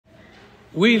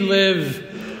We live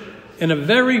in a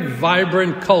very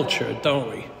vibrant culture,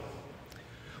 don't we?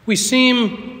 We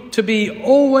seem to be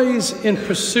always in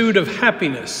pursuit of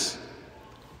happiness.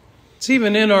 It's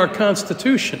even in our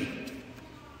Constitution.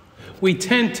 We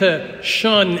tend to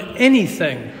shun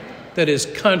anything that is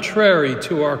contrary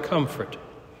to our comfort.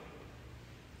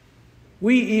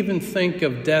 We even think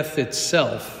of death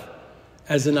itself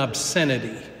as an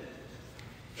obscenity,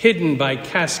 hidden by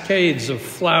cascades of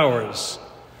flowers,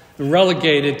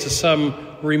 relegated to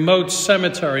some remote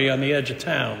cemetery on the edge of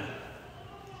town.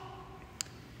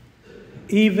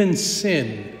 Even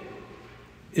sin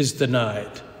is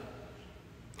denied,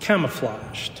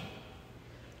 camouflaged,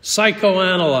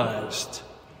 psychoanalyzed,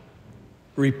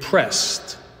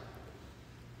 repressed,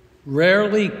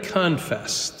 rarely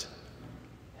confessed.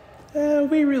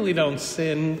 We really don't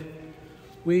sin.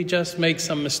 We just make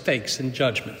some mistakes in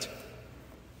judgment.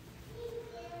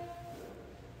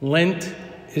 Lent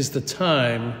is the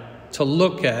time to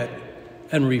look at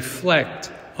and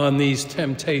reflect on these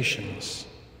temptations,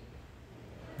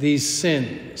 these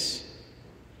sins,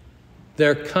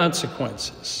 their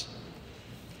consequences.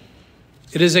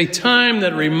 It is a time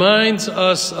that reminds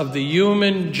us of the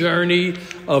human journey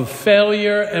of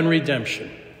failure and redemption.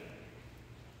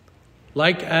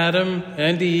 Like Adam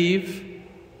and Eve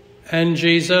and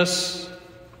Jesus,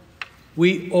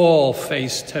 we all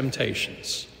face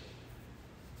temptations.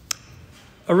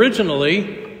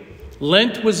 Originally,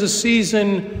 Lent was a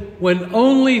season when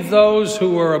only those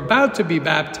who were about to be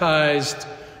baptized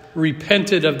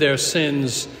repented of their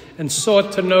sins and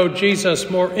sought to know Jesus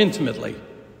more intimately.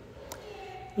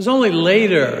 It was only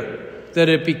later that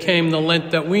it became the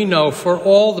Lent that we know for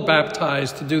all the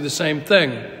baptized to do the same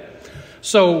thing.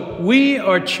 So we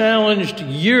are challenged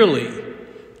yearly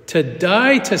to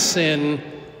die to sin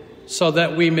so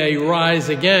that we may rise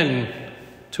again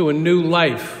to a new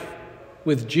life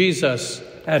with Jesus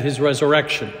at his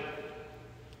resurrection.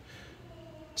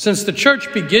 Since the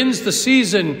church begins the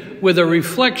season with a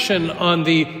reflection on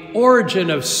the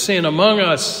origin of sin among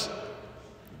us,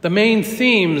 the main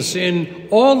themes in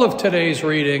all of today's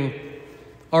reading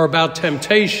are about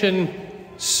temptation,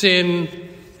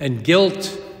 sin, and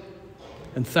guilt,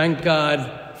 and thank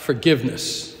God,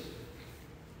 forgiveness.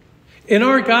 In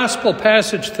our gospel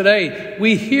passage today,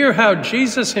 we hear how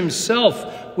Jesus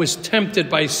himself was tempted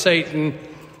by Satan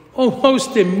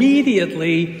almost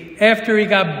immediately after he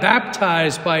got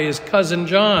baptized by his cousin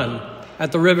John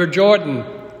at the River Jordan,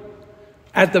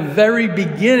 at the very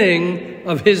beginning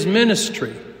of his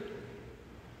ministry.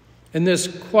 In this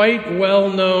quite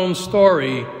well-known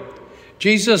story,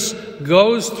 Jesus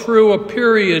goes through a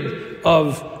period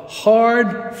of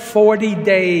hard 40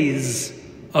 days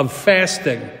of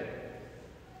fasting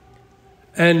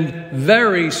and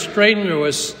very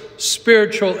strenuous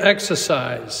spiritual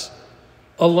exercise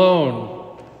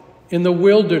alone in the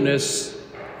wilderness,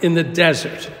 in the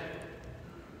desert.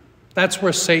 That's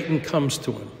where Satan comes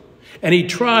to him. And he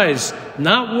tries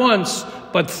not once,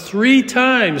 but 3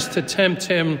 times to tempt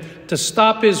him to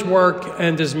stop his work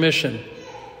and his mission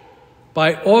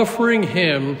by offering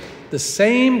him the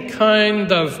same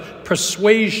kind of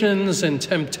persuasions and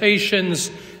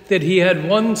temptations that he had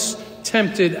once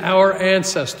tempted our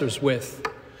ancestors with.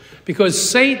 Because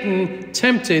Satan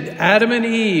tempted Adam and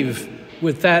Eve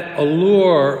with that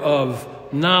allure of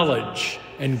knowledge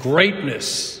and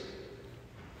greatness,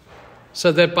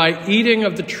 so that by eating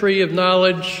of the tree of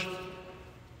knowledge,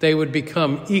 they would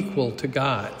become equal to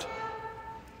God,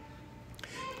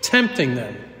 tempting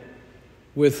them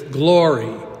with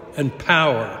glory and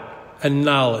power and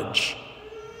knowledge,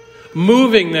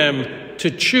 moving them to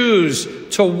choose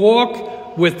to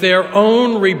walk with their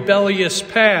own rebellious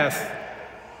path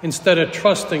instead of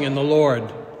trusting in the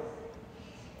Lord.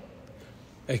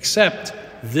 Except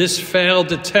this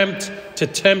failed attempt to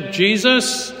tempt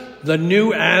Jesus, the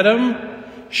new Adam,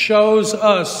 shows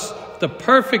us the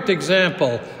perfect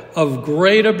example of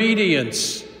great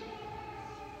obedience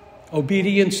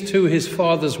to his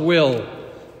Father's will.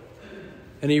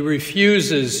 And he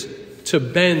refuses to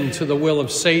bend to the will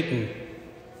of Satan.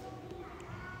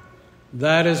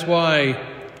 That is why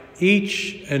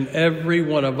each and every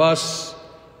one of us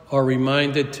are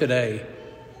reminded today,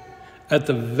 at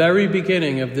the very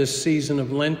beginning of this season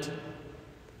of Lent,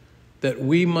 that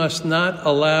we must not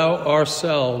allow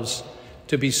ourselves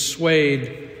to be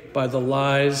swayed by the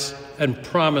lies and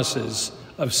promises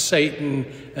of Satan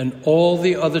and all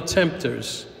the other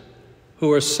tempters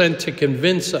who are sent to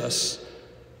convince us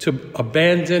to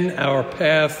abandon our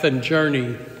path and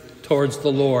journey towards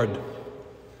the Lord.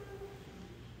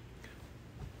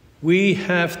 We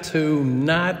have to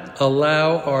not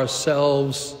allow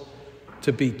ourselves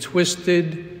to be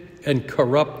twisted and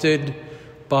corrupted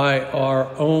by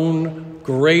our own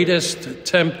greatest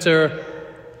tempter,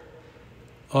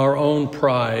 our own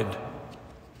pride,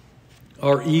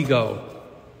 our ego,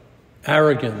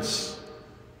 arrogance,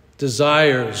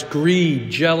 desires,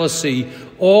 greed, jealousy,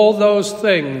 all those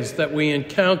things that we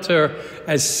encounter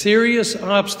as serious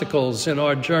obstacles in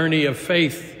our journey of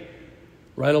faith,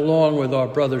 right along with our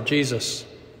brother Jesus.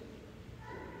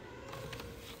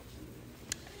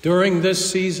 During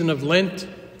this season of Lent,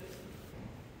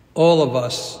 all of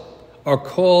us are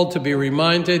called to be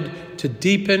reminded to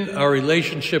deepen our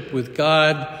relationship with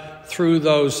God through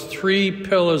those 3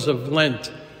 pillars of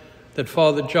Lent that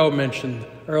Father Joe mentioned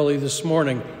early this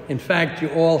morning. In fact, you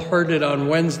all heard it on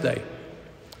Wednesday.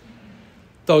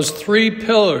 Those 3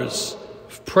 pillars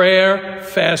of prayer,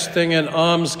 fasting, and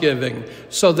almsgiving,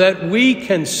 so that we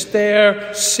can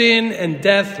stare sin and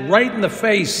death right in the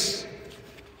face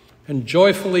and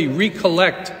joyfully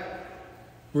reconnect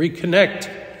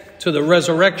to the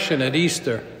resurrection at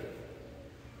Easter.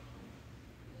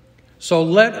 So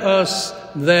let us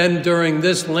then, during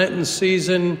this Lenten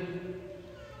season,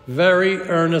 very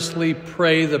earnestly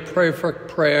pray the perfect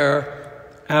prayer,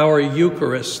 our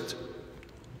Eucharist.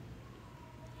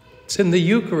 It's in the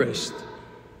Eucharist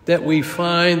that we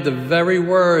find the very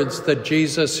words that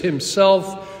Jesus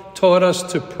himself taught us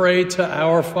to pray to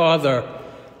our Father: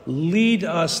 lead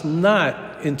us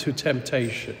not into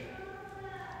temptation.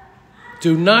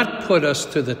 Do not put us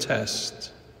to the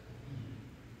test.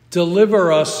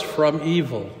 Deliver us from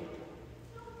evil.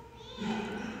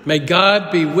 May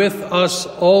God be with us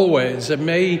always, and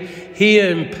may he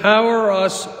empower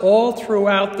us all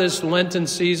throughout this Lenten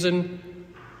season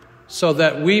so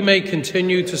that we may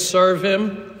continue to serve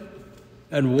him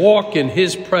and walk in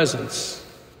his presence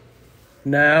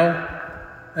now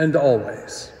and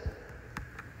always.